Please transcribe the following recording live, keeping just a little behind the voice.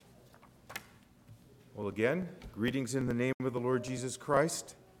Well, again, greetings in the name of the Lord Jesus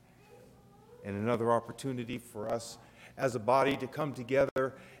Christ, and another opportunity for us as a body to come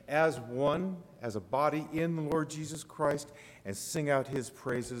together as one, as a body in the Lord Jesus Christ, and sing out his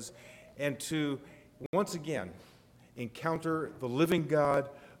praises, and to once again encounter the living God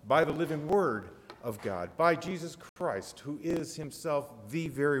by the living Word of God, by Jesus Christ, who is himself the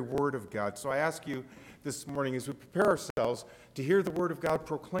very Word of God. So I ask you this morning, as we prepare ourselves to hear the Word of God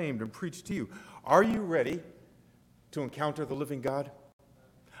proclaimed and preached to you, are you ready to encounter the living God?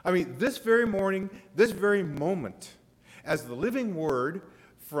 I mean, this very morning, this very moment, as the living Word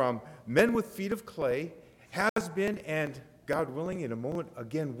from men with feet of clay has been, and God willing, in a moment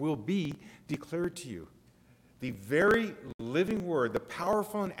again will be declared to you. The very living Word, the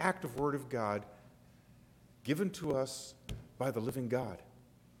powerful and active Word of God, given to us by the living God.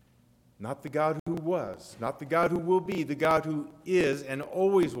 Not the God who was, not the God who will be, the God who is and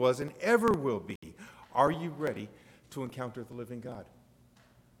always was and ever will be. Are you ready to encounter the living God?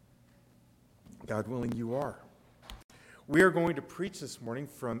 God willing, you are. We are going to preach this morning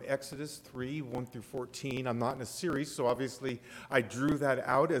from Exodus 3, 1 through 14. I'm not in a series, so obviously I drew that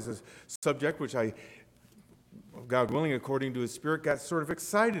out as a subject which I, God willing, according to his Spirit, got sort of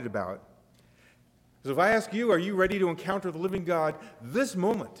excited about. So if I ask you, are you ready to encounter the living God this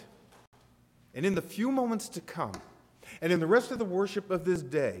moment? And in the few moments to come, and in the rest of the worship of this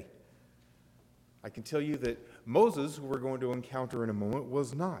day, I can tell you that Moses, who we're going to encounter in a moment,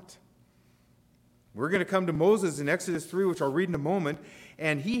 was not. We're going to come to Moses in Exodus 3, which I'll read in a moment,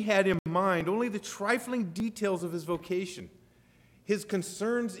 and he had in mind only the trifling details of his vocation, his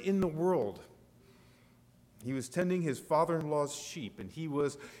concerns in the world. He was tending his father-in-law's sheep, and he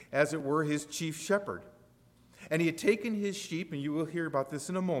was, as it were, his chief shepherd. And he had taken his sheep, and you will hear about this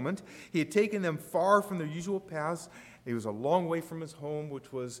in a moment, he had taken them far from their usual paths. He was a long way from his home,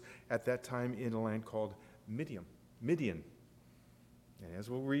 which was at that time in a land called Midian. And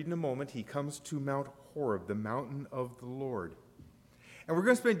as we'll read in a moment, he comes to Mount Horeb, the mountain of the Lord. And we're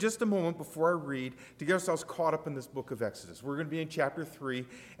going to spend just a moment before I read to get ourselves caught up in this book of Exodus. We're going to be in chapter 3,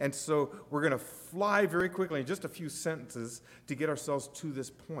 and so we're going to fly very quickly in just a few sentences to get ourselves to this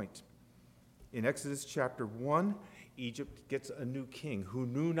point. In Exodus chapter 1, Egypt gets a new king who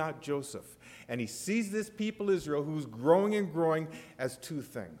knew not Joseph. And he sees this people Israel who's growing and growing as two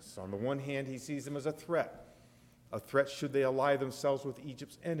things. On the one hand, he sees them as a threat should they ally themselves with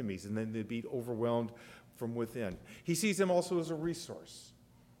Egypt's enemies, and then they'd be overwhelmed from within. He sees them also as a resource,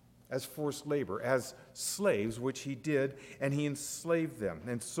 as forced labor, as slaves, which he did, and he enslaved them.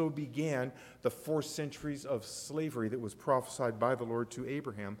 And so began the 4 centuries of slavery that was prophesied by the Lord to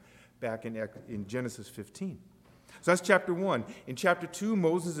Abraham back in Genesis 15. So that's chapter 1. In chapter 2,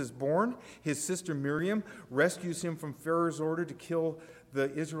 Moses is born. His sister Miriam rescues him from Pharaoh's order to kill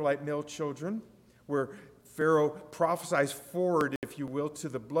the Israelite male children, where Pharaoh prophesies forward, if you will, to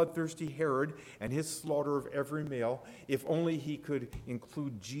the bloodthirsty Herod and his slaughter of every male, if only he could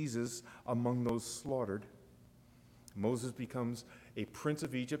include Jesus among those slaughtered. Moses becomes a prince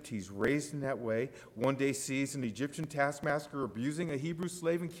of Egypt. He's raised in that way. One day sees an Egyptian taskmaster abusing a Hebrew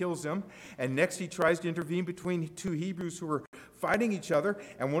slave and kills him. And next he tries to intervene between 2 Hebrews who are fighting each other.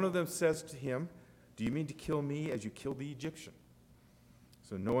 And one of them says to him, "Do you mean to kill me as you killed the Egyptian?"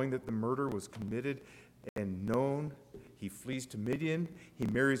 So knowing that the murder was committed and known, he flees to Midian. He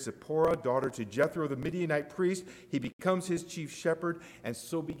marries Zipporah, daughter to Jethro, the Midianite priest. He becomes his chief shepherd. And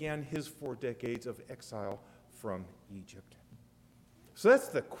so began his 4 decades of exile from Egypt. So that's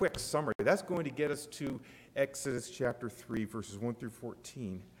the quick summary. That's going to get us to Exodus chapter 3, verses 1 through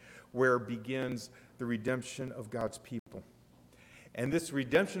 14, where begins the redemption of God's people. And this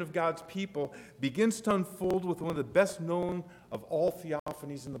redemption of God's people begins to unfold with one of the best known of all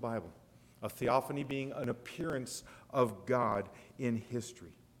theophanies in the Bible, a theophany being an appearance of God in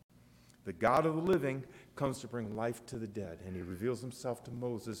history. The God of the living comes to bring life to the dead, and he reveals himself to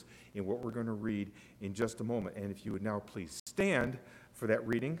Moses in what we're going to read in just a moment. And if you would now please stand for that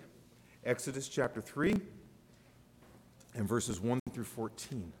reading, Exodus chapter 3 and verses 1 through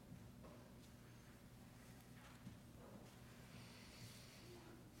 14.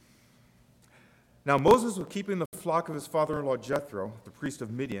 Now Moses was keeping the flock of his father-in-law Jethro, the priest of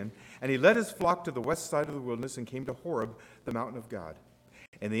Midian, and he led his flock to the west side of the wilderness and came to Horeb, the mountain of God.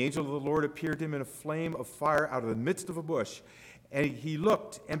 And the angel of the Lord appeared to him in a flame of fire out of the midst of a bush. And he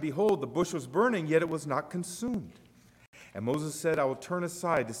looked, and behold, the bush was burning, yet it was not consumed. And Moses said, "I will turn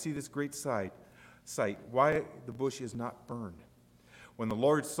aside to see this great sight, why the bush is not burned." When the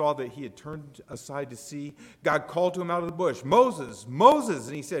Lord saw that he had turned aside to see, God called to him out of the bush, "Moses, Moses!"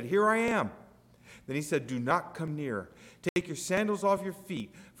 And he said, "Here I am." Then he said, "Do not come near. Take your sandals off your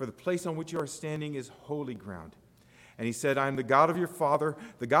feet, for the place on which you are standing is holy ground. And he said, I am the God of your father,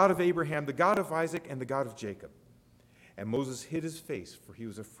 the God of Abraham, the God of Isaac, and the God of Jacob. And Moses hid his face, for he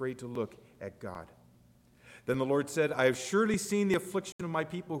was afraid to look at God. Then the Lord said, I have surely seen the affliction of my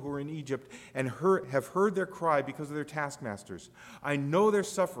people who are in Egypt, and have heard their cry because of their taskmasters. I know their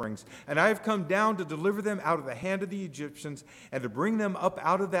sufferings, and I have come down to deliver them out of the hand of the Egyptians, and to bring them up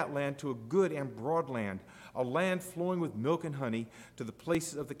out of that land to a good and broad land, a land flowing with milk and honey, to the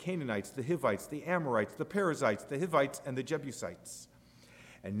places of the Canaanites, the Hivites, the Amorites, the Perizzites, the Hivites, and the Jebusites.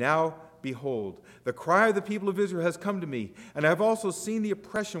 And now, behold, the cry of the people of Israel has come to me, and I have also seen the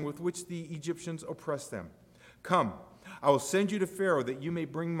oppression with which the Egyptians oppress them. Come, I will send you to Pharaoh, that you may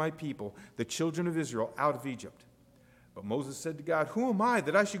bring my people, the children of Israel, out of Egypt. But Moses said to God, Who am I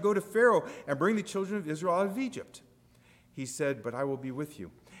that I should go to Pharaoh and bring the children of Israel out of Egypt? He said, But I will be with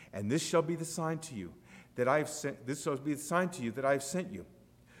you, and this shall be the sign to you that I have sent. This shall be the sign to you that I have sent you.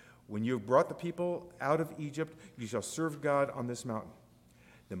 When you have brought the people out of Egypt, you shall serve God on this mountain.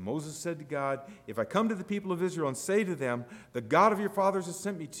 Then Moses said to God, If I come to the people of Israel and say to them, The God of your fathers has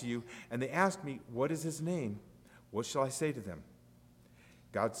sent me to you, and they ask me, What is his name? What shall I say to them?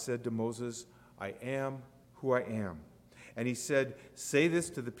 God said to Moses, I am who I am. And he said, Say this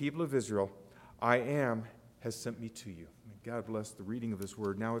to the people of Israel, I am has sent me to you. May God bless the reading of this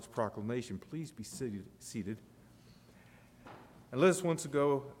word. Now it's proclamation. Please be seated. And let us once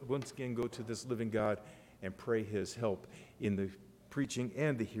again go to this living God and pray his help in the preaching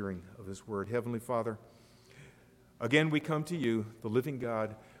and the hearing of his word. Heavenly Father, again we come to you, the living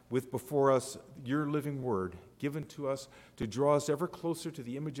God, with before us your living word, given to us to draw us ever closer to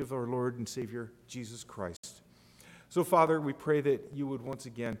the image of our Lord and Savior, Jesus Christ. So, Father, we pray that you would once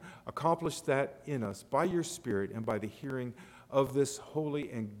again accomplish that in us by your Spirit and by the hearing of this holy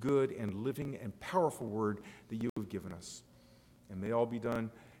and good and living and powerful word that you have given us. And may all be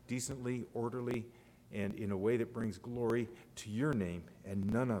done decently, orderly, and in a way that brings glory to your name and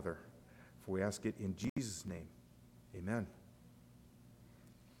none other. For we ask it in Jesus' name. Amen.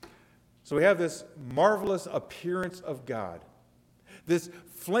 So we have this marvelous appearance of God, this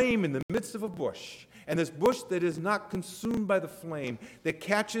flame in the midst of a bush, and this bush that is not consumed by the flame that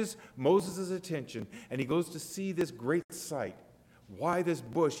catches Moses' attention, and he goes to see this great sight, why this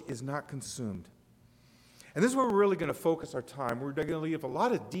bush is not consumed. And this is where we're really going to focus our time. We're going to leave a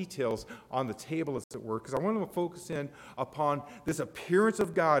lot of details on the table, as it were, because I want to focus in upon this appearance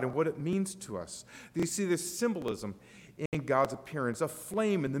of God and what it means to us. You see this symbolism in God's appearance, a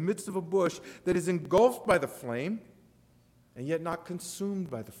flame in the midst of a bush that is engulfed by the flame and yet not consumed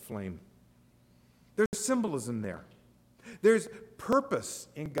by the flame. There's symbolism there. There's purpose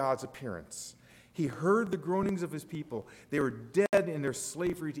in God's appearance. He heard the groanings of his people. They were dead in their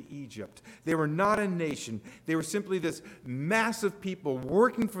slavery to Egypt. They were not a nation. They were simply this massive people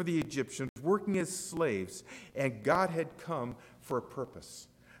working for the Egyptians, working as slaves. And God had come for a purpose.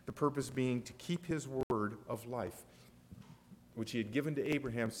 The purpose being to keep his word of life, which he had given to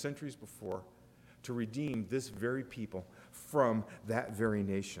Abraham centuries before, to redeem this very people from that very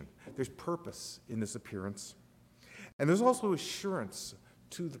nation. There's purpose in this appearance. And there's also assurance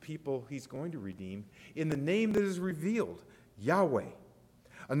to the people he's going to redeem in the name that is revealed, Yahweh,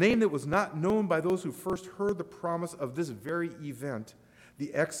 a name that was not known by those who first heard the promise of this very event,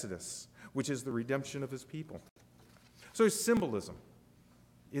 the Exodus, which is the redemption of his people. So there's symbolism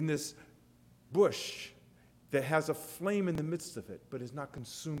in this bush that has a flame in the midst of it, but is not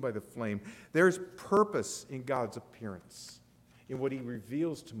consumed by the flame. There's purpose in God's appearance, in what he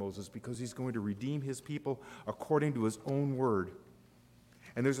reveals to Moses, because he's going to redeem his people according to his own word.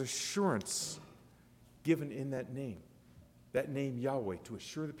 And there's assurance given in that name Yahweh, to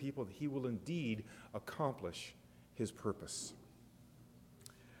assure the people that he will indeed accomplish his purpose.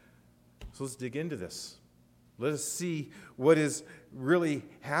 So let's dig into this. Let us see what is really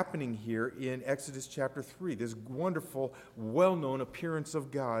happening here in Exodus chapter 3, this wonderful, well-known appearance of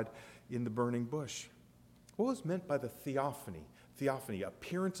God in the burning bush. What was meant by the theophany? Theophany,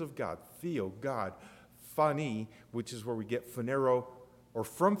 appearance of God. Theo, God. Phani, which is where we get phanero, or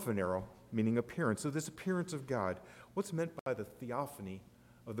from phanero, meaning appearance. So this appearance of God. What's meant by the theophany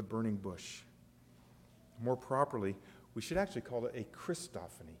of the burning bush? More properly, we should actually call it a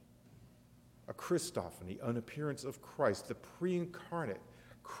Christophany. A Christophany, an appearance of Christ, the pre-incarnate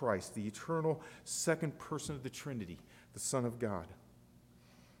Christ, the eternal second person of the Trinity, the Son of God.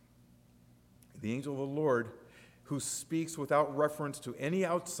 The angel of the Lord, who speaks without reference to any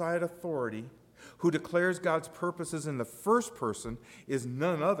outside authority, who declares God's purposes in the first person, is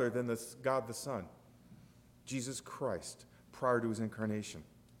none other than God the Son, Jesus Christ, prior to his incarnation.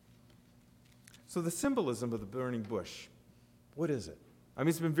 So the symbolism of the burning bush. What is it? I mean,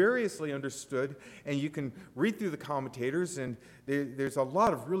 it's been variously understood, and you can read through the commentators, and there's a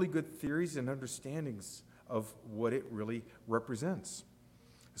lot of really good theories and understandings of what it really represents.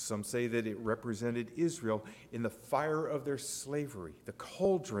 Some say that it represented Israel in the fire of their slavery, the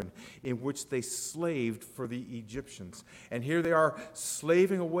cauldron in which they slaved for the Egyptians. And here they are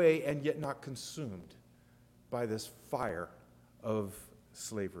slaving away and yet not consumed by this fire of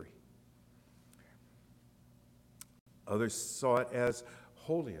slavery. Others saw it as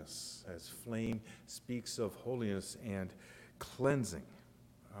holiness, as flame speaks of holiness and cleansing.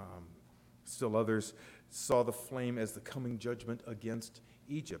 Still others saw the flame as the coming judgment against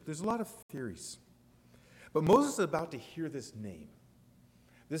Egypt. There's a lot of theories. But Moses is about to hear this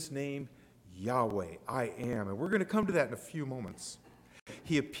name, Yahweh, I am. And we're going to come to that in a few moments.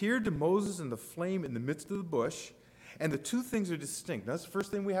 He appeared to Moses in the flame in the midst of the bush, and the two things are distinct. That's the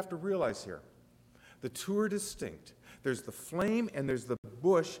first thing we have to realize here. The two are distinct. There's the flame and there's the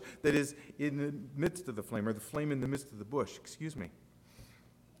bush that is in the midst of the flame, or the flame in the midst of the bush,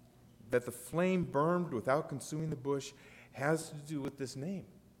 That the flame burned without consuming the bush has to do with this name.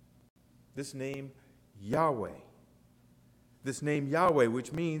 This name, Yahweh. This name, Yahweh,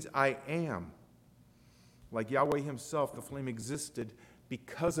 which means I am. Like Yahweh himself, the flame existed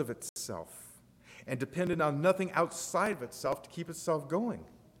because of itself and depended on nothing outside of itself to keep itself going.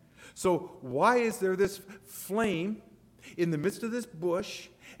 So why is there this flame in the midst of this bush,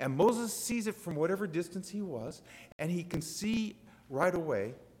 and Moses sees it from whatever distance he was, and he can see right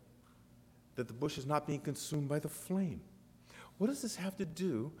away that the bush is not being consumed by the flame? What does this have to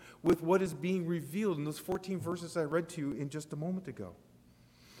do with what is being revealed in those 14 verses I read to you in just a moment ago?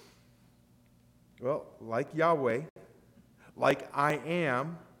 Well, like Yahweh, like I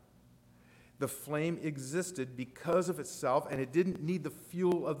am, the flame existed because of itself, and it didn't need the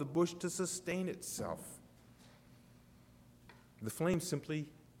fuel of the bush to sustain itself. The flame simply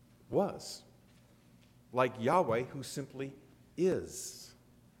was, like Yahweh, who simply is.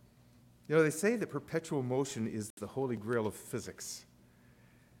 You know, they say that perpetual motion is the holy grail of physics.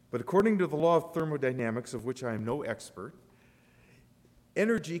 But according to the law of thermodynamics, of which I am no expert,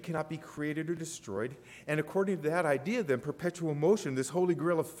 energy cannot be created or destroyed. And according to that idea, then, perpetual motion, this holy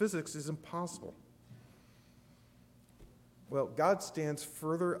grail of physics, is impossible. Well, God stands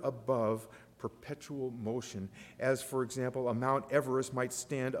further above perpetual motion, as, for example, a Mount Everest might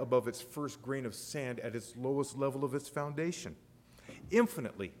stand above its first grain of sand at its lowest level of its foundation.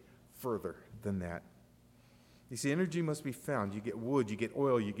 Infinitely further than that. You see, energy must be found. You get wood, you get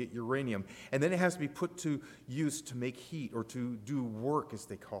oil, you get uranium, and then it has to be put to use to make heat or to do work, as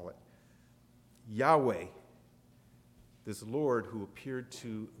they call it. Yahweh, this Lord who appeared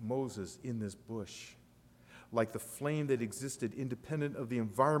to Moses in this bush, like the flame that existed independent of the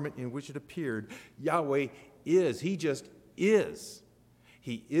environment in which it appeared, Yahweh is. He just is.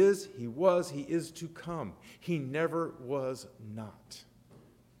 He is, he was, he is to come. He never was not.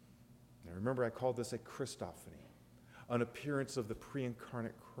 Now remember, I called this a Christophany, an appearance of the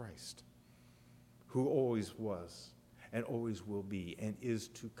pre-incarnate Christ, who always was and always will be and is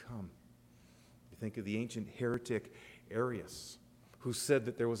to come. You think of the ancient heretic Arius, who said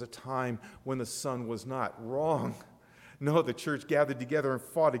that there was a time when the Son was not. Wrong. No, the church gathered together and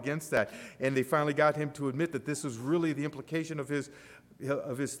fought against that, and they finally got him to admit that this was really the implication of his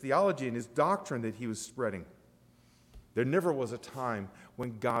theology and his doctrine that he was spreading. There never was a time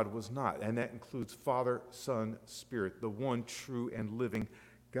when God was not, and that includes Father, Son, Spirit, the one true and living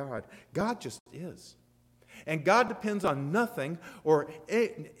God. God just is. And God depends on nothing or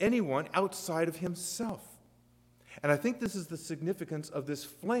anyone outside of himself. And I think this is the significance of this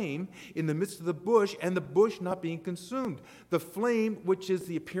flame in the midst of the bush and the bush not being consumed. The flame, which is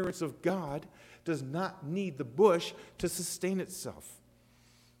the appearance of God, does not need the bush to sustain itself.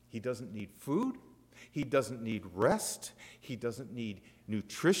 He doesn't need food. He doesn't need rest. He doesn't need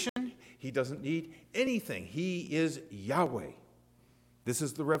nutrition. He doesn't need anything. He is Yahweh. This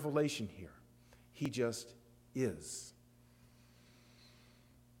is the revelation here. He just is.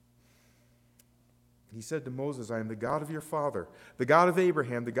 He said to Moses, I am the God of your father, the God of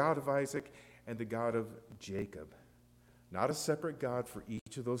Abraham, the God of Isaac, and the God of Jacob. Not a separate God for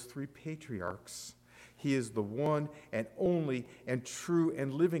each of those three patriarchs. He is the one and only and true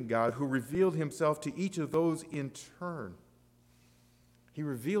and living God who revealed himself to each of those in turn. He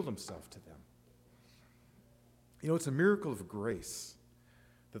revealed himself to them. You know, it's a miracle of grace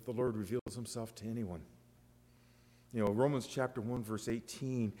that the Lord reveals himself to anyone. You know, Romans chapter 1, verse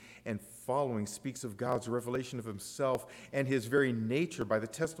 18 and following speaks of God's revelation of himself and his very nature by the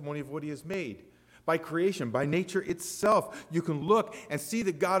testimony of what he has made. By creation, by nature itself, you can look and see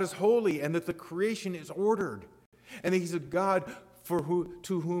that God is holy and that the creation is ordered. And that he's a God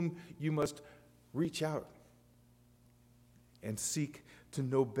to whom you must reach out and seek to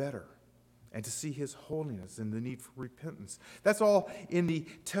know better and to see his holiness and the need for repentance. That's all in the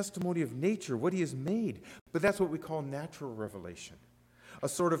testimony of nature, what he has made. But that's what we call natural revelation, a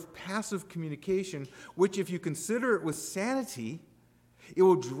sort of passive communication, which if you consider it with sanity, it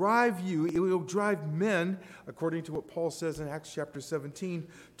will drive men, according to what Paul says in Acts chapter 17,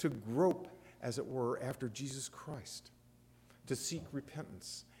 to grope, as it were, after Jesus Christ, to seek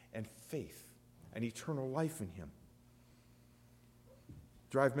repentance and faith and eternal life in him.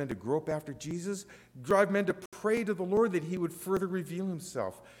 Drive men to grope after Jesus, drive men to pray to the Lord that he would further reveal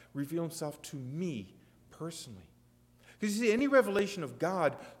himself to me personally. Because you see, any revelation of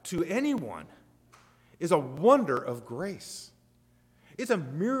God to anyone is a wonder of grace. It's a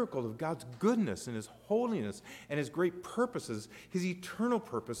miracle of God's goodness and his holiness and his great purposes, his eternal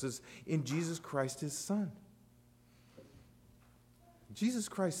purposes in Jesus Christ, his Son. Jesus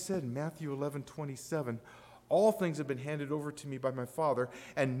Christ said in Matthew 11:27, "All things have been handed over to me by my Father,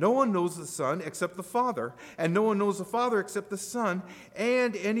 and no one knows the Son except the Father, and no one knows the Father except the Son,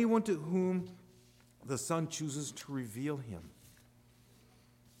 and anyone to whom the Son chooses to reveal him."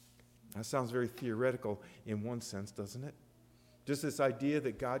 That sounds very theoretical in one sense, doesn't it? Just this idea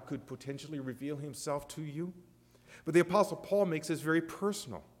that God could potentially reveal himself to you. But the Apostle Paul makes this very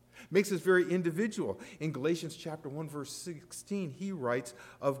personal, makes this very individual. In Galatians chapter 1, verse 16, he writes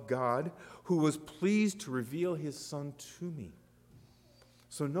of God who was pleased to reveal his Son to me.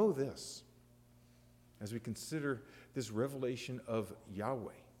 So know this, as we consider this revelation of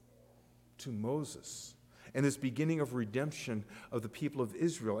Yahweh to Moses, and this beginning of redemption of the people of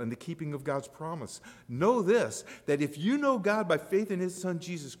Israel and the keeping of God's promise. Know this, that if you know God by faith in his Son,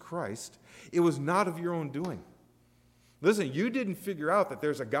 Jesus Christ, it was not of your own doing. Listen, you didn't figure out that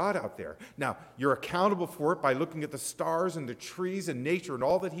there's a God out there. Now, you're accountable for it by looking at the stars and the trees and nature and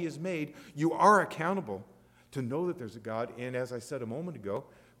all that he has made. You are accountable to know that there's a God, and as I said a moment ago,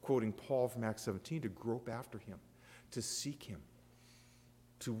 quoting Paul from Acts 17, to grope after him, to seek him,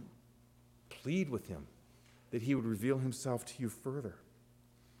 to plead with him, that he would reveal himself to you further.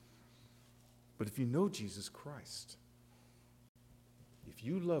 But if you know Jesus Christ, if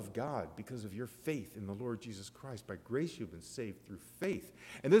you love God because of your faith in the Lord Jesus Christ, by grace you've been saved through faith.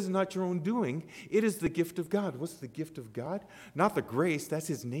 And this is not your own doing. It is the gift of God. What's the gift of God? Not the grace, that's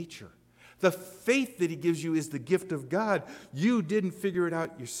his nature. The faith that he gives you is the gift of God. You didn't figure it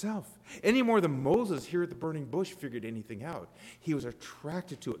out yourself. Any more than Moses here at the burning bush figured anything out. He was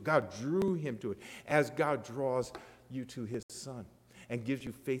attracted to it. God drew him to it, as God draws you to his Son and gives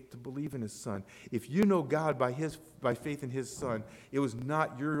you faith to believe in his Son. If you know God by faith in his Son, it was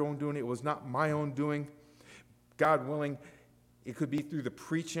not your own doing. It was not my own doing. God willing, it could be through the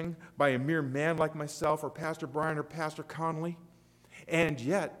preaching by a mere man like myself or Pastor Brian or Pastor Conley. And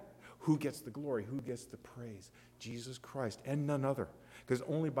yet, who gets the glory? Who gets the praise? Jesus Christ and none other. Because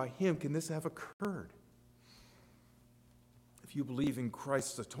only by him can this have occurred. If you believe in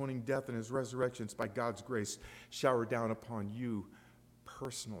Christ's atoning death and his resurrection, it's by God's grace showered down upon you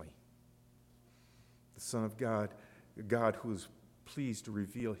personally. The Son of God, God who is pleased to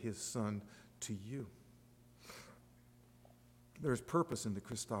reveal his Son to you. There's purpose in the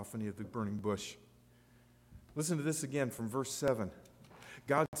Christophany of the burning bush. Listen to this again from verse 7.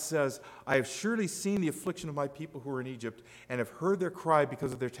 God says, "I have surely seen the affliction of my people who are in Egypt and have heard their cry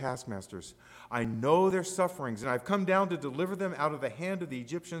because of their taskmasters. I know their sufferings, and I have come down to deliver them out of the hand of the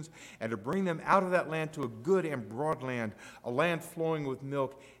Egyptians and to bring them out of that land to a good and broad land, a land flowing with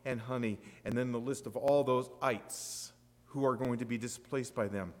milk and honey." And then the list of all those ites who are going to be displaced by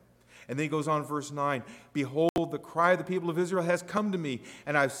them. And then he goes on, verse 9, "Behold, the cry of the people of Israel has come to me,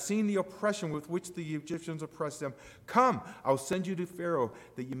 and I've seen the oppression with which the Egyptians oppress them. Come, I'll send you to Pharaoh,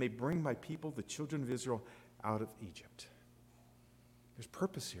 that you may bring my people, the children of Israel, out of Egypt." There's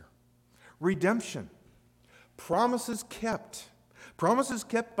purpose here. Redemption. Promises kept. Promises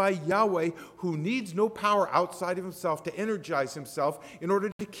kept by Yahweh, who needs no power outside of himself to energize himself in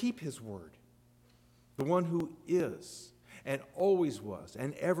order to keep his word. The one who is and always was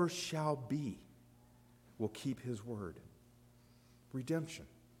and ever shall be will keep his word. Redemption.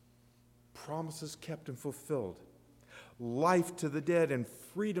 Promises kept and fulfilled. Life to the dead and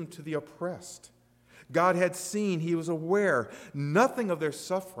freedom to the oppressed. God had seen, he was aware. Nothing of their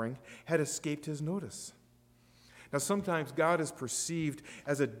suffering had escaped his notice. Now, sometimes God is perceived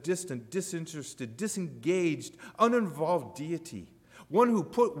as a distant, disinterested, disengaged, uninvolved deity. One who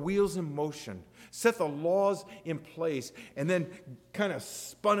put wheels in motion, set the laws in place, and then kind of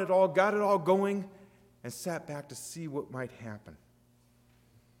spun it all, got it all going, and sat back to see what might happen.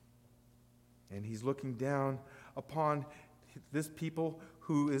 And he's looking down upon this people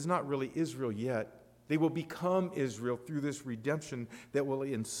who is not really Israel yet. They will become Israel through this redemption that will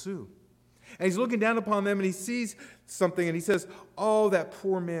ensue. And he's looking down upon them and he sees something and he says, oh, that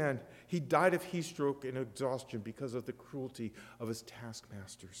poor man, he died of heat stroke and exhaustion because of the cruelty of his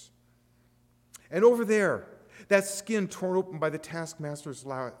taskmasters. And over there, that skin torn open by the taskmaster's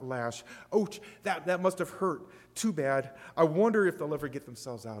lash. Ouch, that must have hurt. Too bad. I wonder if they'll ever get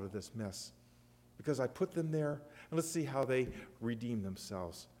themselves out of this mess. Because I put them there, and let's see how they redeem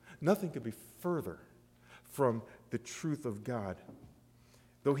themselves. Nothing could be further from the truth of God,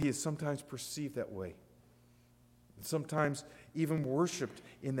 though he is sometimes perceived that way, sometimes even worshipped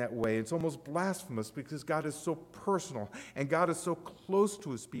in that way. It's almost blasphemous because God is so personal and God is so close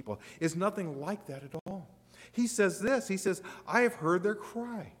to his people. It's nothing like that at all. He says this, he says, I have heard their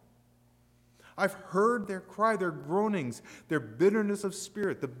cry. I've heard their cry, their groanings, their bitterness of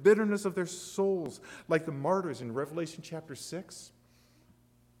spirit, the bitterness of their souls, like the martyrs in Revelation chapter 6.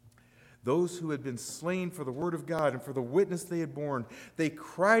 Those who had been slain for the word of God and for the witness they had borne, they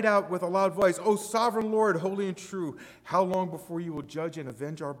cried out with a loud voice, O sovereign Lord, holy and true, how long before you will judge and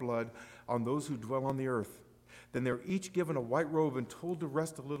avenge our blood on those who dwell on the earth? Then they were each given a white robe and told to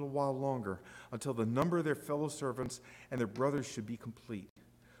rest a little while longer until the number of their fellow servants and their brothers should be complete,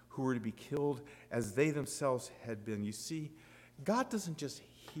 who were to be killed as they themselves had been. You see, God doesn't just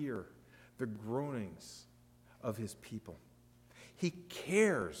hear the groanings of his people. He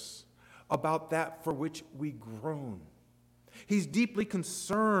cares about that for which we groan. He's deeply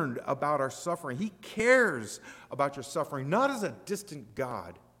concerned about our suffering. He cares about your suffering, not as a distant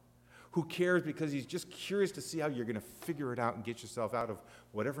God who cares because he's just curious to see how you're going to figure it out and get yourself out of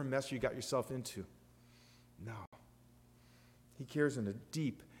whatever mess you got yourself into. No. He cares in a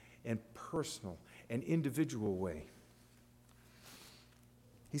deep and personal and individual way.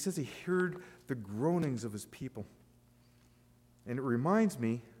 He says he heard the groanings of his people. And it reminds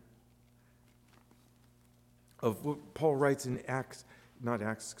me of what Paul writes in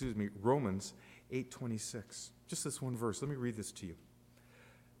Romans 8:26. Just this one verse. Let me read this to you.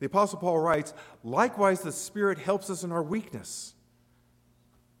 The Apostle Paul writes, likewise the Spirit helps us in our weakness.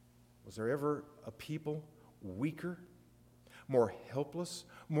 Was there ever a people weaker, more helpless,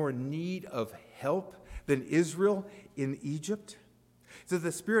 more in need of help than Israel in Egypt? So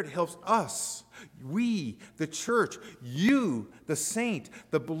the Spirit helps us, we, the church, you, the saint,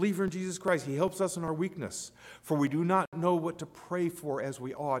 the believer in Jesus Christ. He helps us in our weakness. For we do not know what to pray for as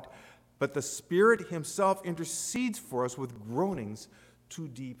we ought, but the Spirit himself intercedes for us with groanings too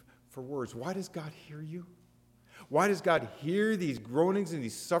deep for words. Why does God hear you? Why does God hear these groanings and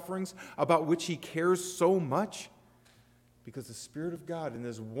these sufferings about which he cares so much? Because the Spirit of God in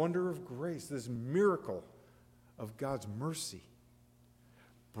this wonder of grace, this miracle of God's mercy,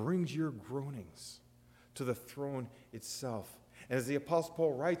 brings your groanings to the throne itself. And as the Apostle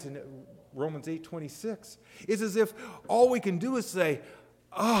Paul writes in Romans 8:26, it's as if all we can do is say,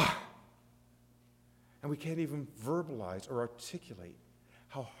 and we can't even verbalize or articulate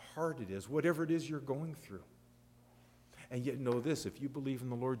how hard it is, whatever it is you're going through. And yet know this, if you believe in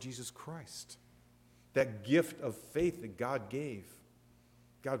the Lord Jesus Christ, that gift of faith that God gave,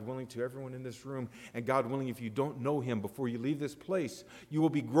 God willing to everyone in this room, and God willing if you don't know him before you leave this place, you will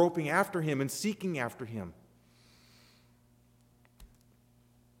be groping after him and seeking after him.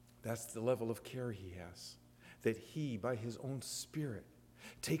 That's the level of care he has, that he, by his own Spirit,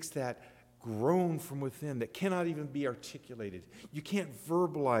 takes that groan from within that cannot even be articulated. You can't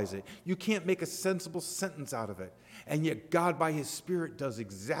verbalize it. You can't make a sensible sentence out of it. And yet God, by his Spirit, does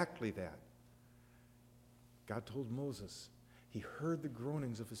exactly that. God told Moses, he heard the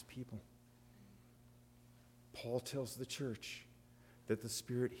groanings of his people. Paul tells the church that the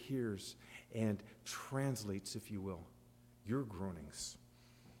Spirit hears and translates, if you will, your groanings.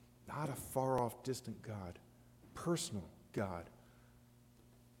 Not a far-off, distant God, personal God,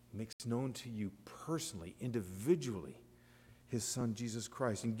 makes known to you personally, individually, his Son, Jesus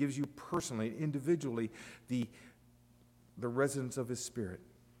Christ, and gives you personally, individually, the residence of his Spirit.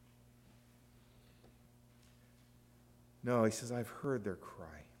 No, he says, I've heard their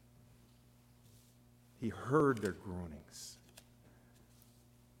cry. He heard their groanings.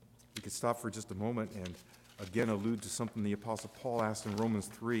 We could stop for just a moment and again allude to something the Apostle Paul asked in Romans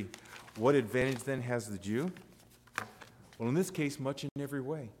 3. What advantage then has the Jew? Well, in this case, much in every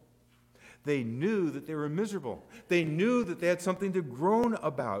way. They knew that they were miserable. They knew that they had something to groan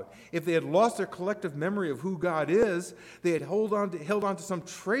about. If they had lost their collective memory of who God is, they had held on to some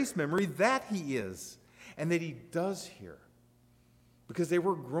trace memory that he is and that he does hear. Because they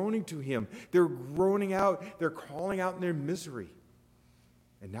were groaning to him. They're groaning out. They're calling out in their misery.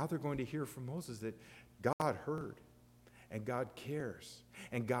 And now they're going to hear from Moses that God heard, and God cares,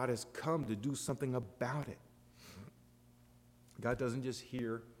 and God has come to do something about it. God doesn't just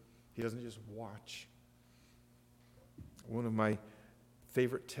hear, he doesn't just watch. One of my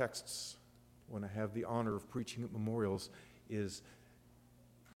favorite texts when I have the honor of preaching at memorials is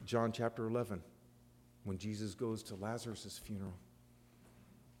John chapter 11, when Jesus goes to Lazarus' funeral.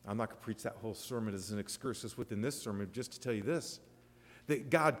 I'm not going to preach that whole sermon as an excursus within this sermon, just to tell you this, that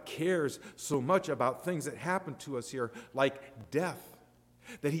God cares so much about things that happen to us here, like death,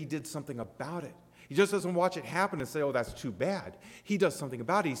 that he did something about it. He just doesn't watch it happen and say, oh, that's too bad. He does something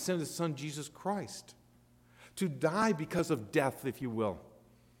about it. He sent his son, Jesus Christ, to die because of death, if you will,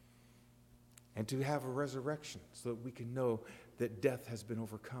 and to have a resurrection so that we can know that death has been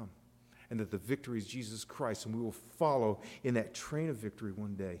overcome and that the victory is Jesus Christ, and we will follow in that train of victory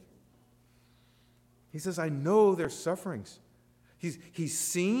one day. He says, I know their sufferings. He's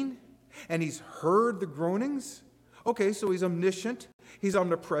seen and he's heard the groanings. Okay, so he's omniscient. He's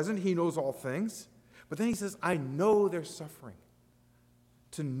omnipresent. He knows all things. But then he says, I know their suffering.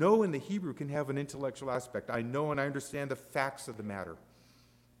 To know in the Hebrew can have an intellectual aspect. I know and I understand the facts of the matter.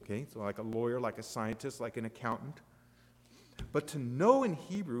 Okay, so like a lawyer, like a scientist, like an accountant. But to know in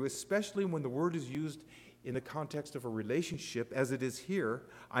Hebrew, especially when the word is used in the context of a relationship, as it is here,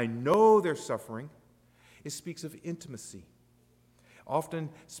 I know their suffering, it speaks of intimacy. Often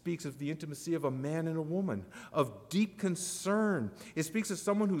speaks of the intimacy of a man and a woman, of deep concern. It speaks of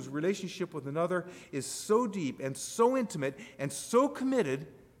someone whose relationship with another is so deep and so intimate and so committed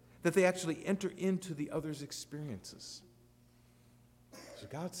that they actually enter into the other's experiences. So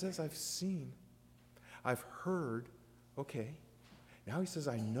God says, I've seen, I've heard, okay. Now he says,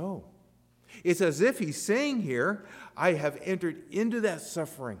 I know. It's as if he's saying here, I have entered into that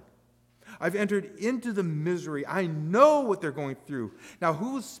suffering. I've entered into the misery. I know what they're going through. Now,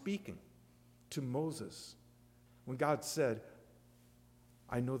 who was speaking to Moses when God said,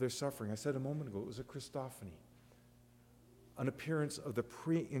 I know their suffering? I said a moment ago, it was a Christophany, an appearance of the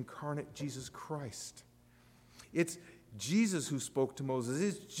pre-incarnate Jesus Christ. It's Jesus who spoke to Moses.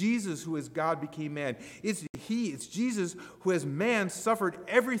 It's Jesus who, as God, became man. It's Jesus who, as man, suffered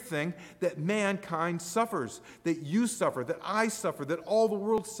everything that mankind suffers, that you suffer, that I suffer, that all the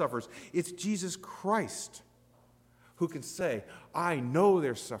world suffers. It's Jesus Christ who can say, I know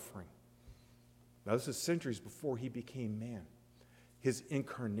their suffering. Now, this is centuries before he became man. His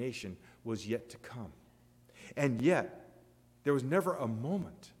incarnation was yet to come. And yet, there was never a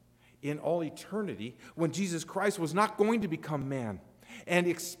moment in all eternity when Jesus Christ was not going to become man and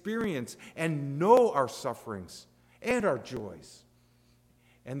experience and know our sufferings and our joys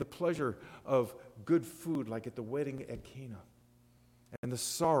and the pleasure of good food like at the wedding at Cana and the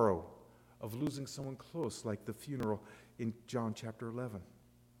sorrow of losing someone close like the funeral in John chapter 11.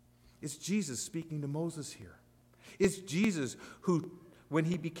 It's Jesus speaking to Moses here. It's Jesus who, when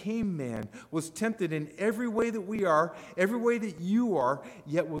he became man, was tempted in every way that we are, every way that you are,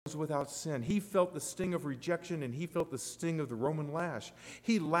 yet was without sin. He felt the sting of rejection and he felt the sting of the Roman lash.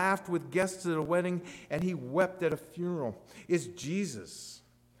 He laughed with guests at a wedding and he wept at a funeral. It's Jesus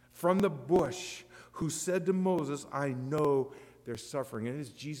from the bush who said to Moses, I know their suffering. And it is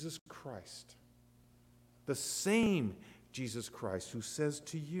Jesus Christ, the same Jesus Christ who says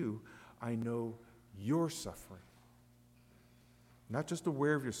to you, I know your suffering. Not just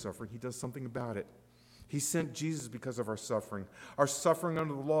aware of your suffering, he does something about it. He sent Jesus because of our suffering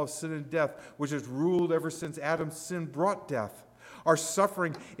under the law of sin and death, which has ruled ever since Adam's sin brought death. Our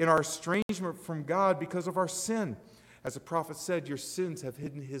suffering in our estrangement from God because of our sin. As the prophet said, your sins have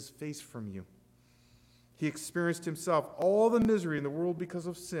hidden his face from you. He experienced himself all the misery in the world because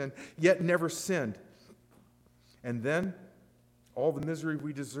of sin, yet never sinned. And then all the misery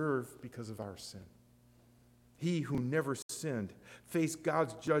we deserve because of our sin. He who never sinned faced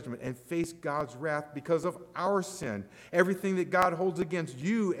God's judgment and faced God's wrath because of our sin. Everything that God holds against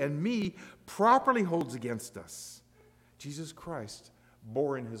you and me properly holds against us. Jesus Christ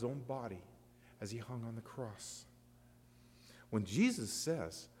bore in his own body as he hung on the cross. When Jesus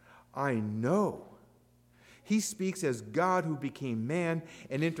says, I know, he speaks as God who became man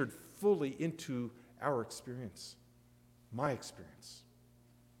and entered fully into our experience, my experience,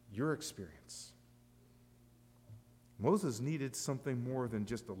 your experience. Moses needed something more than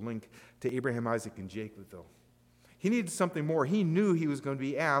just a link to Abraham, Isaac, and Jacob, though. He needed something more. He knew he was going to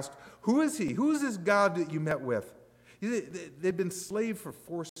be asked, who is he? Who is this God that you met with? They've been slaves for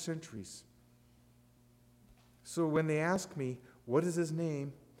 4 centuries. So when they ask me, what is his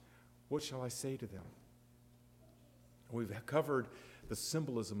name? What shall I say to them? We've covered the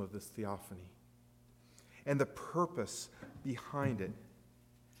symbolism of this theophany and the purpose behind it.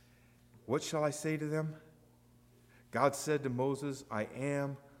 What shall I say to them? God said to Moses, I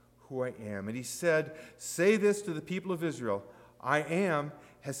am who I am. And he said, say this to the people of Israel, I am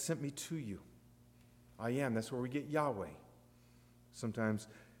has sent me to you. I am, that's where we get Yahweh, sometimes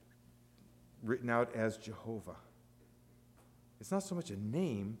written out as Jehovah. It's not so much a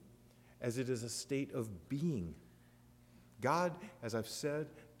name as it is a state of being. God, as I've said,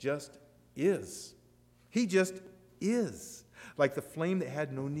 just is. He just is. Like the flame that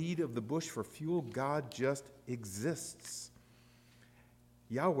had no need of the bush for fuel, God just exists.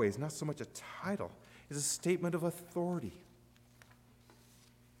 Yahweh is not so much a title, it's a statement of authority.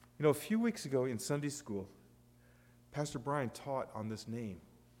 You know, a few weeks ago in Sunday school, Pastor Brian taught on this name,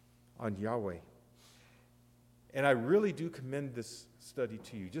 on Yahweh. And I really do commend this study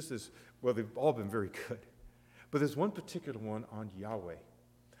to you, just as, well, they've all been very good. But there's one particular one on Yahweh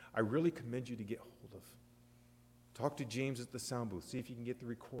I really commend you to get hold of. Talk to James at the sound booth. See if you can get the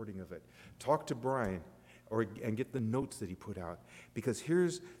recording of it. Talk to Brian and get the notes that he put out. Because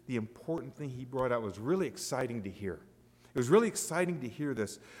here's the important thing he brought out. It was really exciting to hear. It was really exciting to hear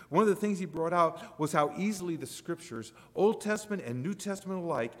this. One of the things he brought out was how easily the Scriptures, Old Testament and New Testament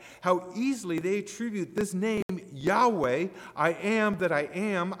alike, how easily they attribute this name, Yahweh, I am that I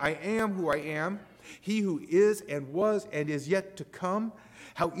am who I am, he who is and was and is yet to come.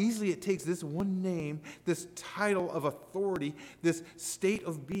 How easily it takes this one name, this title of authority, this state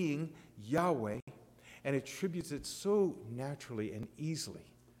of being, Yahweh, and attributes it so naturally and easily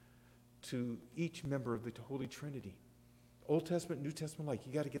to each member of the Holy Trinity. Old Testament, New Testament alike,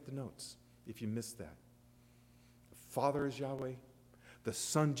 you got to get the notes if you missed that. The Father is Yahweh. The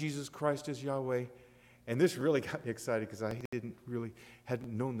Son, Jesus Christ, is Yahweh. And this really got me excited because I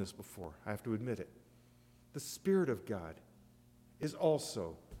hadn't known this before. I have to admit it. The Spirit of God is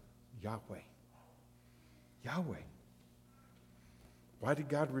also Yahweh. Yahweh. Why did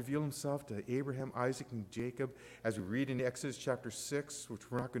God reveal himself to Abraham, Isaac, and Jacob, as we read in Exodus chapter 6,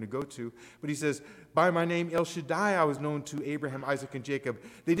 which we're not going to go to? But he says, by my name El Shaddai I was known to Abraham, Isaac, and Jacob.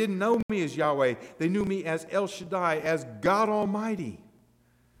 They didn't know me as Yahweh. They knew me as El Shaddai, as God Almighty.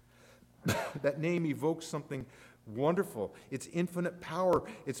 That name evokes something wonderful. It's infinite power.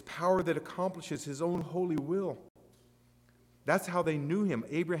 It's power that accomplishes his own holy will. That's how they knew him.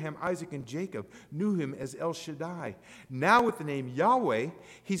 Abraham, Isaac, and Jacob knew him as El Shaddai. Now with the name Yahweh,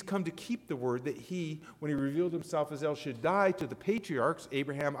 he's come to keep the word that he, when he revealed himself as El Shaddai to the patriarchs,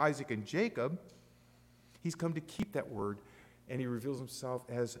 Abraham, Isaac, and Jacob, he's come to keep that word, and he reveals himself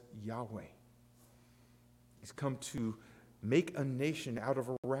as Yahweh. He's come to make a nation out of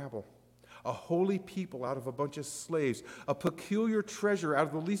a rabble, a holy people out of a bunch of slaves, a peculiar treasure out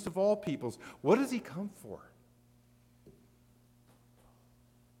of the least of all peoples. What does he come for?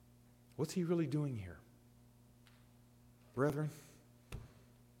 What's he really doing here? Brethren,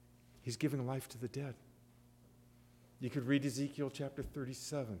 he's giving life to the dead. You could read Ezekiel chapter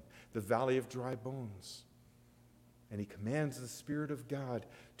 37, the valley of dry bones. And he commands the Spirit of God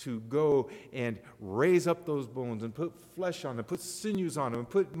to go and raise up those bones and put flesh on them, put sinews on them, and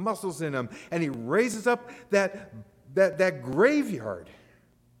put muscles in them. And he raises up that graveyard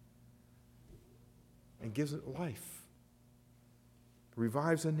and gives it life.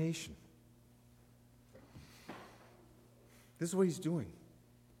 Revives a nation. This is what he's doing.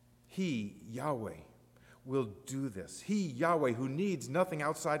 He, Yahweh, will do this. He, Yahweh, who needs nothing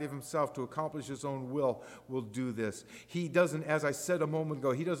outside of himself to accomplish his own will do this. He doesn't, as I said a moment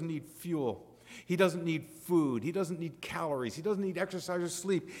ago, he doesn't need fuel. He doesn't need food. He doesn't need calories. He doesn't need exercise or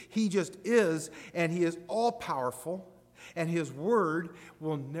sleep. He just is, and he is all-powerful, and his word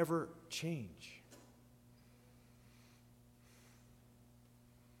will never change.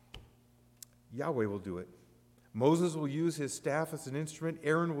 Yahweh will do it. Moses will use his staff as an instrument.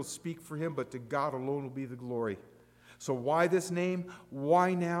 Aaron will speak for him, but to God alone will be the glory. So why this name?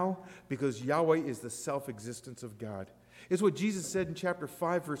 Why now? Because Yahweh is the self-existence of God. It's what Jesus said in chapter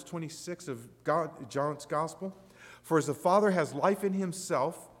 5, verse 26 of John's Gospel. For as the Father has life in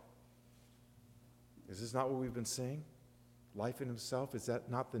himself, is this not what we've been saying? Life in himself, is that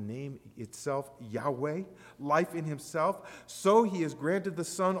not the name itself, Yahweh? Life in himself. So he has granted the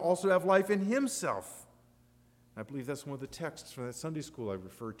Son also to have life in himself. I believe that's one of the texts from that Sunday school I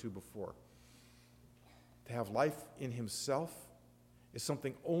referred to before. To have life in himself is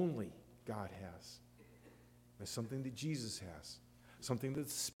something only God has. It's something that Jesus has, something that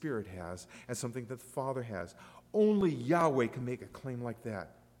the Spirit has, and something that the Father has. Only Yahweh can make a claim like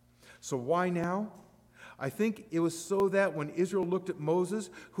that. So why now? I think it was so that when Israel looked at Moses,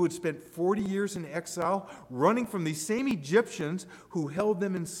 who had spent 40 years in exile, running from these same Egyptians who held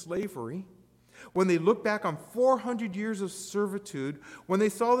them in slavery, when they look back on 400 years of servitude, when they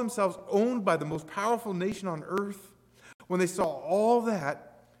saw themselves owned by the most powerful nation on earth, when they saw all that,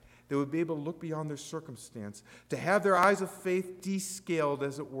 they would be able to look beyond their circumstance, to have their eyes of faith descaled,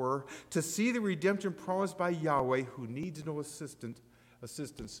 as it were, to see the redemption promised by Yahweh, who needs no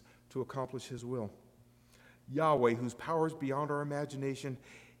assistance to accomplish his will. Yahweh, whose power is beyond our imagination,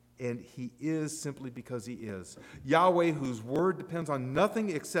 and he is simply because he is. Yahweh, whose word depends on nothing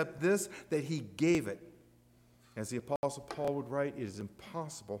except this, that he gave it. As the Apostle Paul would write, it is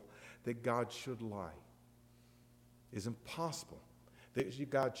impossible that God should lie. It is impossible that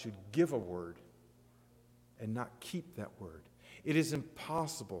God should give a word and not keep that word. It is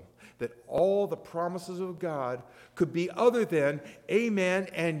impossible that all the promises of God could be other than amen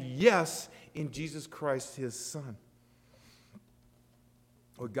and yes in Jesus Christ, his Son.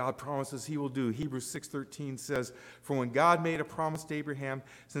 What God promises he will do. Hebrews 6:13 says, "For when God made a promise to Abraham,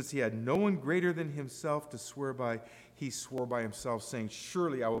 since he had no one greater than himself to swear by, he swore by himself, saying,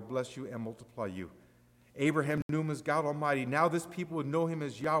 'Surely I will bless you and multiply you.' Abraham knew him as God Almighty. Now this people would know him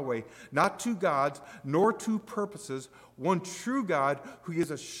as Yahweh, not two gods, nor two purposes, one true God who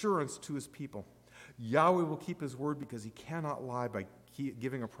gives assurance to his people." Yahweh will keep his word because he cannot lie by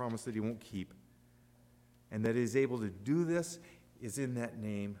giving a promise that he won't keep. And that he is able to do this is in that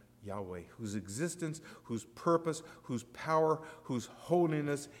name, Yahweh, whose existence, whose purpose, whose power, whose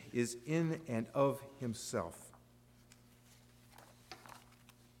holiness is in and of himself.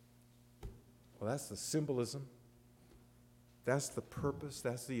 Well, that's the symbolism. That's the purpose.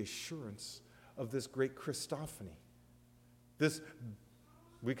 That's the assurance of this great Christophany. This,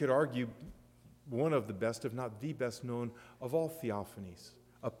 we could argue, one of the best, if not the best known of all theophanies,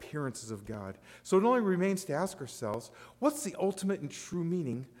 appearances of God. So it only remains to ask ourselves, what's the ultimate and true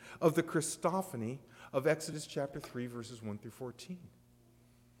meaning of the Christophany of Exodus chapter 3, verses 1 through 14?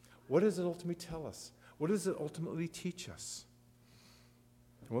 What does it ultimately tell us? What does it ultimately teach us?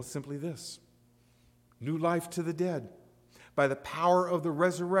 Well, simply this: new life to the dead by the power of the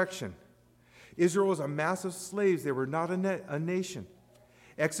resurrection. Israel was a mass of slaves. They were not a nation.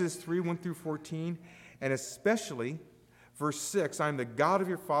 Exodus 3, 1 through 14, and especially verse 6, "I am the God of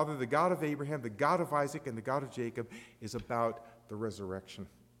your father, the God of Abraham, the God of Isaac, and the God of Jacob," is about the resurrection.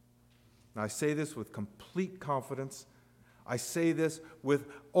 Now, I say this with complete confidence. I say this with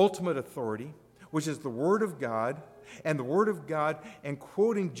ultimate authority, which is the Word of God, and the Word of God, and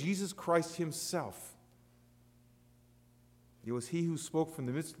quoting Jesus Christ himself. It was he who spoke from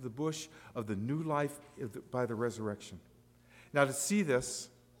the midst of the bush of the new life by the resurrection. Now, to see this,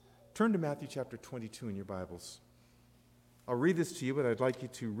 turn to Matthew chapter 22 in your Bibles. I'll read this to you, but I'd like you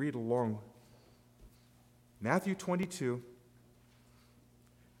to read along. Matthew 22,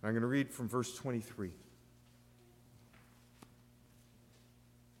 I'm going to read from verse 23.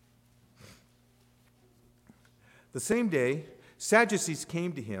 "The same day, Sadducees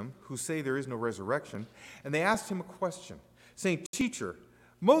came to him, who say there is no resurrection, and they asked him a question, saying, 'Teacher,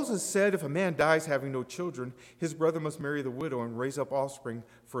 Moses said if a man dies having no children, his brother must marry the widow and raise up offspring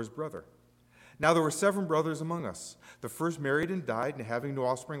for his brother. Now there were 7 brothers among us. The first married and died, and having no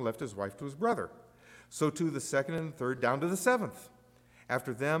offspring left his wife to his brother. So too the second and the third, down to the 7th.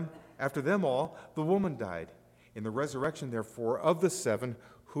 After them all, the woman died. In the resurrection, therefore, of the 7,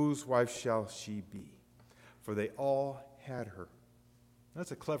 whose wife shall she be? For they all had her.'"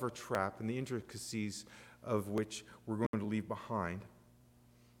 That's a clever trap, and the intricacies of which we're going to leave behind.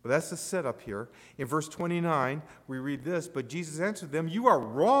 But that's the setup here. In verse 29, we read this, "But Jesus answered them, 'You are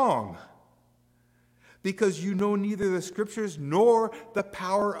wrong, because you know neither the Scriptures nor the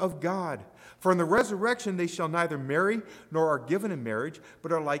power of God. For in the resurrection they shall neither marry nor are given in marriage,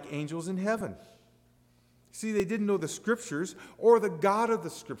 but are like angels in heaven.'" See, they didn't know the Scriptures or the God of the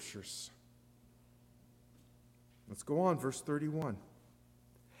Scriptures. Let's go on, verse 31.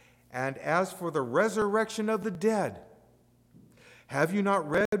 "And as for the resurrection of the dead, have you not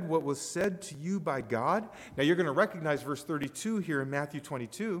read what was said to you by God?" Now you're going to recognize verse 32 here in Matthew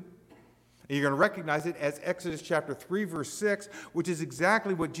 22. And you're going to recognize it as Exodus chapter 3, verse 6, which is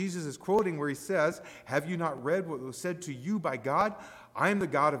exactly what Jesus is quoting, where he says, "Have you not read what was said to you by God? I am the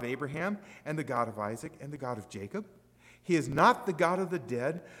God of Abraham and the God of Isaac and the God of Jacob." He is not the God of the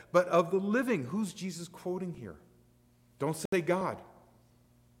dead, but of the living. Who's Jesus quoting here? Don't say God.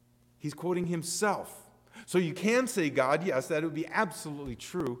 He's quoting himself. So you can say God, yes, that would be absolutely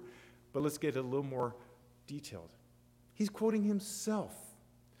true, but let's get a little more detailed. He's quoting himself,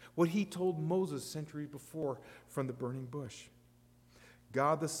 what he told Moses centuries before from the burning bush.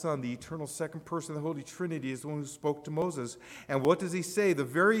 God the Son, the eternal second person of the Holy Trinity, is the one who spoke to Moses. And what does he say? The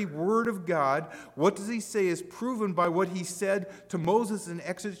very word of God, what does he say is proven by what he said to Moses in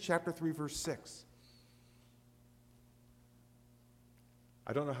Exodus chapter 3, verse 6.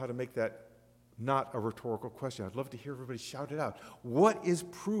 I don't know how to make that not a rhetorical question. I'd love to hear everybody shout it out. What is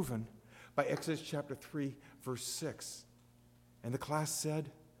proven by Exodus chapter 3, verse 6? And the class said,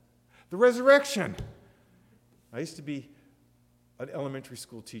 the resurrection. I used to be an elementary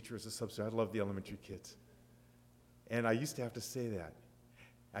school teacher as a substitute. I love the elementary kids. And I used to have to say that.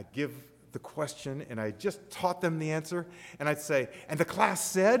 I'd give the question, and I just taught them the answer, and I'd say, and the class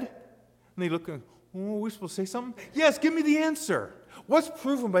said? And they look, oh, are we supposed to say something? Yes, give me the answer. What's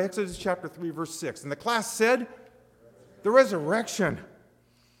proven by Exodus chapter 3, verse 6? And the class said, the resurrection.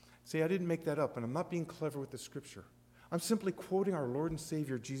 See, I didn't make that up, and I'm not being clever with the scripture. I'm simply quoting our Lord and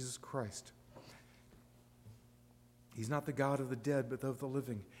Savior, Jesus Christ. He's not the God of the dead, but of the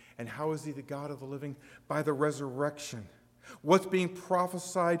living. And how is he the God of the living? By the resurrection. What's being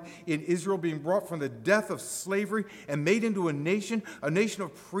prophesied in Israel, being brought from the death of slavery and made into a nation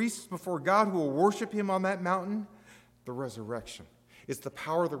of priests before God who will worship him on that mountain? The resurrection. It's the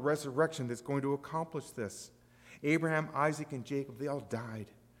power of the resurrection that's going to accomplish this. Abraham, Isaac, and Jacob, they all died.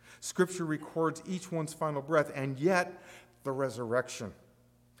 Scripture records each one's final breath, and yet the resurrection.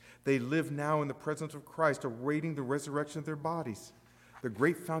 They live now in the presence of Christ, awaiting the resurrection of their bodies, the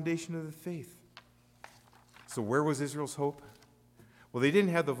great foundation of the faith. So where was Israel's hope? Well, they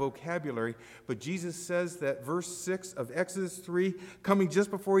didn't have the vocabulary, but Jesus says that verse 6 of Exodus 3, coming just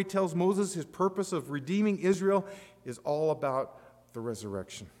before he tells Moses his purpose of redeeming Israel, is all about the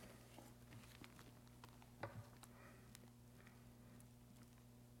resurrection.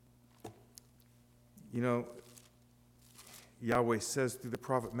 You know, Yahweh says through the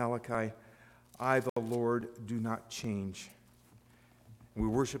prophet Malachi, I, the Lord, do not change. And we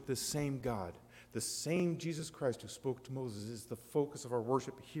worship this same God, the same Jesus Christ who spoke to Moses is the focus of our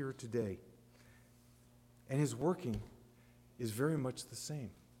worship here today. And his working is very much the same.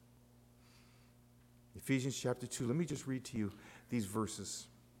 Ephesians chapter 2, let me just read to you these verses.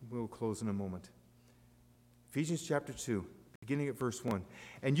 We'll close in a moment. Ephesians chapter 2. Beginning at verse 1.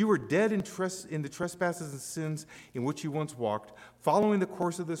 And you were dead in the trespasses and sins in which you once walked, following the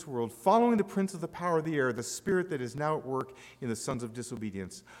course of this world, following the prince of the power of the air, the spirit that is now at work in the sons of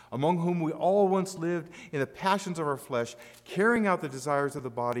disobedience, among whom we all once lived in the passions of our flesh, carrying out the desires of the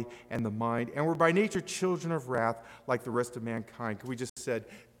body and the mind, and were by nature children of wrath like the rest of mankind. We just said,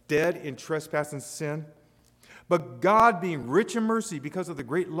 dead in trespass and sin. But God, being rich in mercy because of the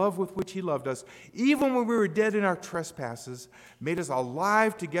great love with which he loved us, even when we were dead in our trespasses, made us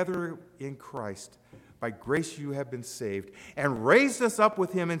alive together in Christ. By grace you have been saved, and raised us up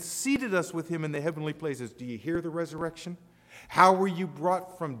with him and seated us with him in the heavenly places. Do you hear the resurrection? How were you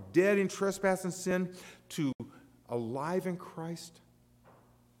brought from dead in trespass and sin to alive in Christ?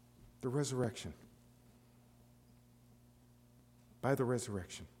 The resurrection. By the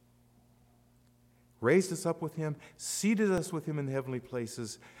resurrection. Raised us up with him, seated us with him in the heavenly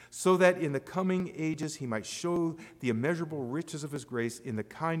places, so that in the coming ages he might show the immeasurable riches of his grace in the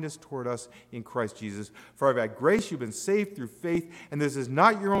kindness toward us in Christ Jesus. For by grace you've been saved through faith, and this is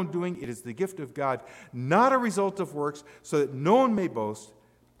not your own doing, it is the gift of God, not a result of works, so that no one may boast.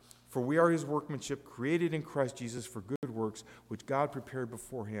 For we are his workmanship, created in Christ Jesus for good works, which God prepared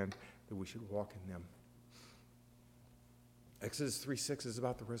beforehand that we should walk in them. Exodus 3:6 is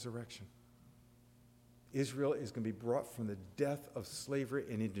about the resurrection. Israel is going to be brought from the death of slavery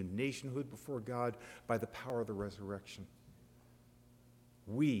and into nationhood before God by the power of the resurrection.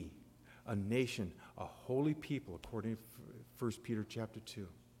 We, a nation, a holy people, according to 1 Peter chapter 2,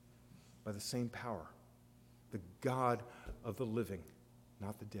 by the same power, the God of the living,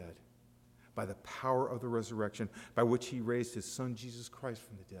 not the dead, by the power of the resurrection, by which he raised his Son, Jesus Christ,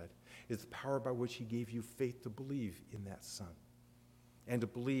 from the dead. It's the power by which he gave you faith to believe in that Son, and to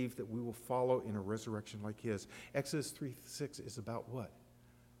believe that we will follow in a resurrection like his. Exodus 3:6 is about what?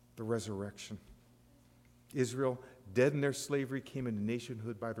 The resurrection. Israel, dead in their slavery, came into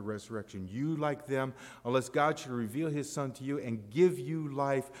nationhood by the resurrection. You, like them, unless God should reveal his Son to you and give you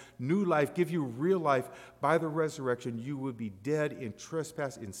life, new life, give you real life by the resurrection, you would be dead in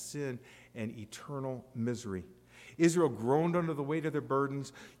trespass, in sin, and eternal misery. Israel groaned under the weight of their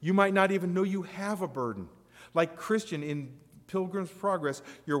burdens. You might not even know you have a burden. Like Christian in Pilgrim's Progress,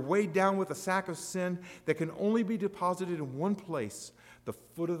 you're weighed down with a sack of sin that can only be deposited in one place, the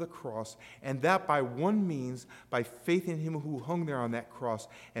foot of the cross, and that by one means, by faith in him who hung there on that cross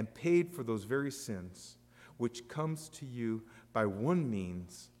and paid for those very sins, which comes to you by one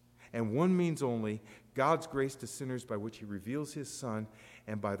means, and one means only, God's grace to sinners by which he reveals his Son,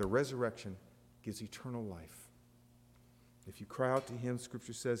 and by the resurrection gives eternal life. If you cry out to him,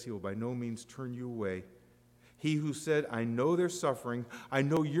 Scripture says he will by no means turn you away. He who said, I know they're suffering, I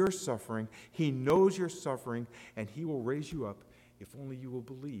know you're suffering, he knows you're suffering, and he will raise you up if only you will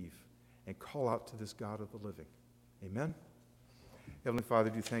believe and call out to this God of the living. Amen? Heavenly Father,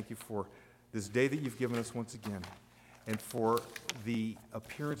 do thank you for this day that you've given us once again, and for the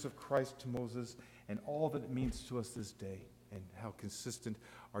appearance of Christ to Moses and all that it means to us this day, and how consistent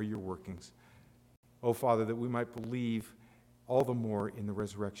are your workings. Oh, Father, that we might believe all the more in the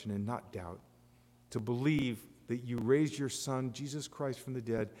resurrection and not doubt, to believe that you raised your Son, Jesus Christ, from the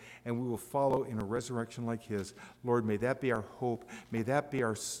dead, and we will follow in a resurrection like his. Lord, may that be our hope. May that be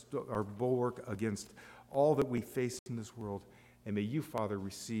our bulwark against all that we face in this world. And may you, Father,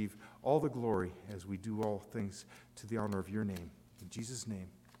 receive all the glory as we do all things to the honor of your name. In Jesus' name,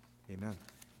 amen.